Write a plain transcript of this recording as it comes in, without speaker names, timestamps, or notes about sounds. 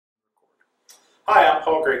Hi, I'm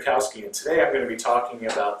Paul Graykowski, and today I'm going to be talking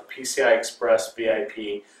about the PCI-Express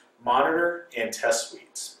VIP monitor and test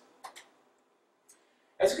suites.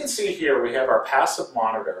 As you can see here, we have our passive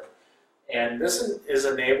monitor, and this is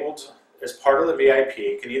enabled as part of the VIP.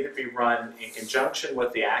 It can either be run in conjunction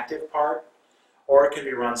with the active part, or it can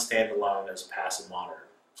be run standalone as a passive monitor.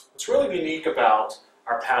 What's really unique about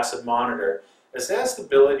our passive monitor is it has the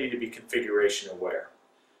ability to be configuration aware.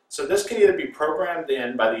 So this can either be programmed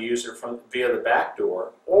in by the user via the back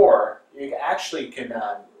door, or you actually can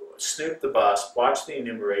snoop the bus, watch the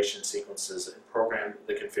enumeration sequences, and program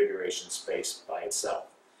the configuration space by itself.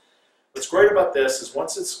 What's great about this is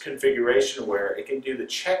once it's configuration aware, it can do the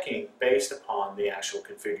checking based upon the actual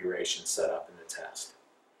configuration set up in the test.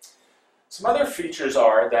 Some other features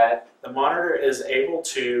are that the monitor is able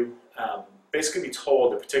to basically be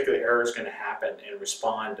told a particular error is going to happen and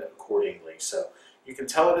respond accordingly. So you can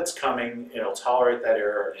tell it it's coming, it'll tolerate that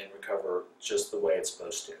error and recover just the way it's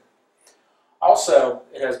supposed to. Also,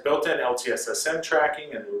 it has built-in LTSSM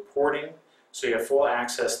tracking and reporting, so you have full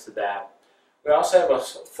access to that. We also have a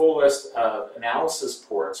full list of analysis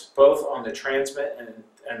ports, both on the transmit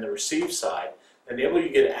and the receive side, that enable you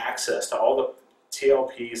to get access to all the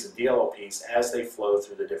TLPs and DLLPs as they flow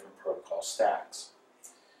through the different protocol stacks.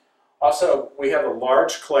 Also, we have a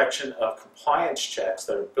large collection of compliance checks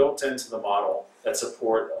that are built into the model that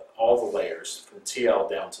support all the layers from TL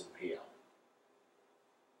down to the PL.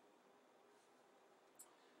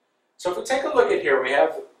 So if we take a look at here, we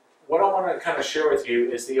have what I want to kind of share with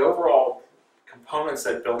you is the overall components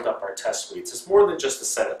that built up our test suites. It's more than just a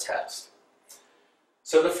set of tests.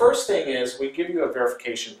 So the first thing is we give you a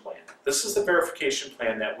verification plan. This is the verification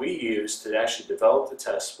plan that we use to actually develop the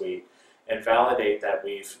test suite and validate that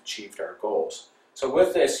we've achieved our goals. So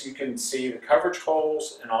with this, you can see the coverage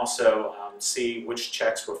holes and also see which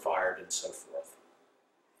checks were fired and so forth.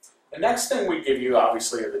 The next thing we give you,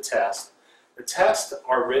 obviously, are the tests. The tests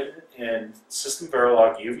are written in System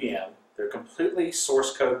Verilog UVM. They're completely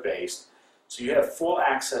source code based, so you have full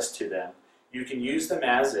access to them. You can use them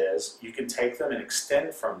as is. You can take them and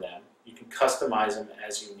extend from them. You can customize them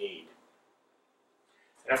as you need.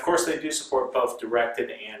 And of course, they do support both directed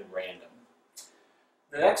and random.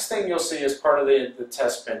 The next thing you'll see as part of the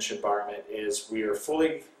test bench environment is we are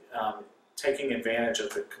fully taking advantage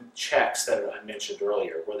of the checks that I mentioned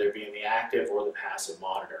earlier, whether it be in the active or the passive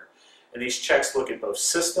monitor. And these checks look at both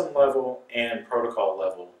system level and protocol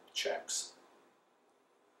level checks.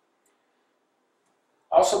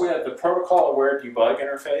 Also, we have the protocol aware debug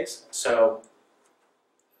interface. So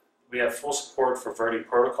we have full support for Verdi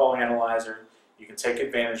Protocol Analyzer. You can take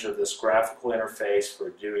advantage of this graphical interface for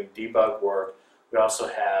doing debug work. We also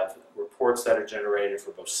have reports that are generated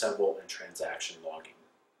for both symbol and transaction logging.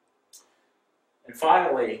 And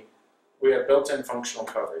finally, we have built-in functional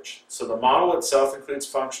coverage. So the model itself includes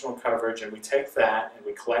functional coverage, and we take that and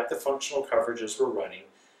we collect the functional coverage as we're running,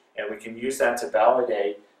 and we can use that to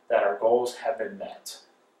validate that our goals have been met.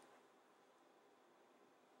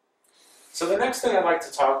 So the next thing I'd like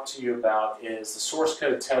to talk to you about is the source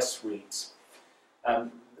code test suites.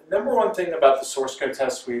 The number one thing about the source code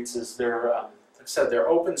test suites is they're, like I said, they're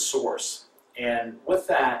open source. And with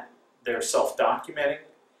that, they're self-documenting.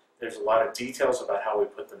 There's a lot of details about how we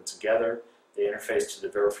put them together. They interface to the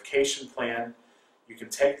verification plan. You can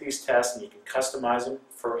take these tests and you can customize them.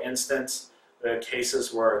 For instance, the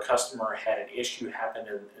cases where a customer had an issue happen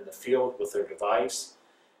in the field with their device,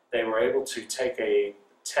 they were able to take a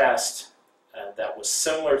test that was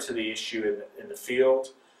similar to the issue in the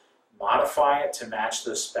field, modify it to match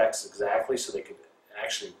those specs exactly so they could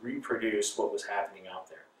actually reproduce what was happening out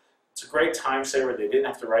there. It's a great time saver. They didn't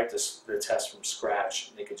have to write the test from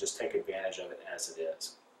scratch. They could just take advantage of it as it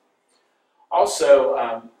is.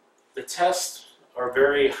 Also, the tests are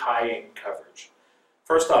very high in coverage.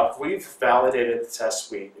 First off, we've validated the test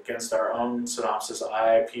suite against our own Synopsys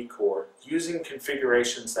IIP core using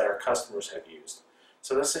configurations that our customers have used.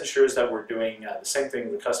 So this ensures that we're doing the same thing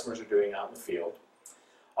the customers are doing out in the field.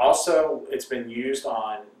 Also, it's been used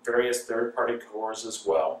on various third-party cores as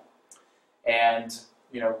well. And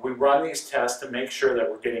we run these tests to make sure that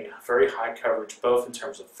we're getting very high coverage, both in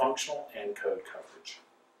terms of functional and code coverage.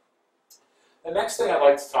 The next thing I'd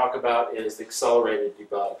like to talk about is the accelerated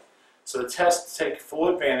debug. So the tests take full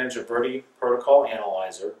advantage of Verdi Protocol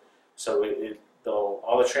Analyzer. So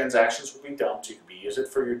all the transactions will be dumped. You can use it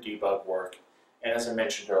for your debug work. And as I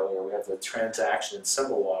mentioned earlier, we have the transaction and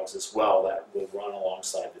symbol logs as well that will run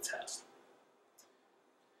alongside the test.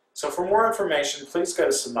 So for more information, please go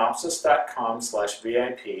to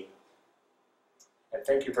synopsys.com/VIP. And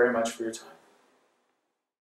thank you very much for your time.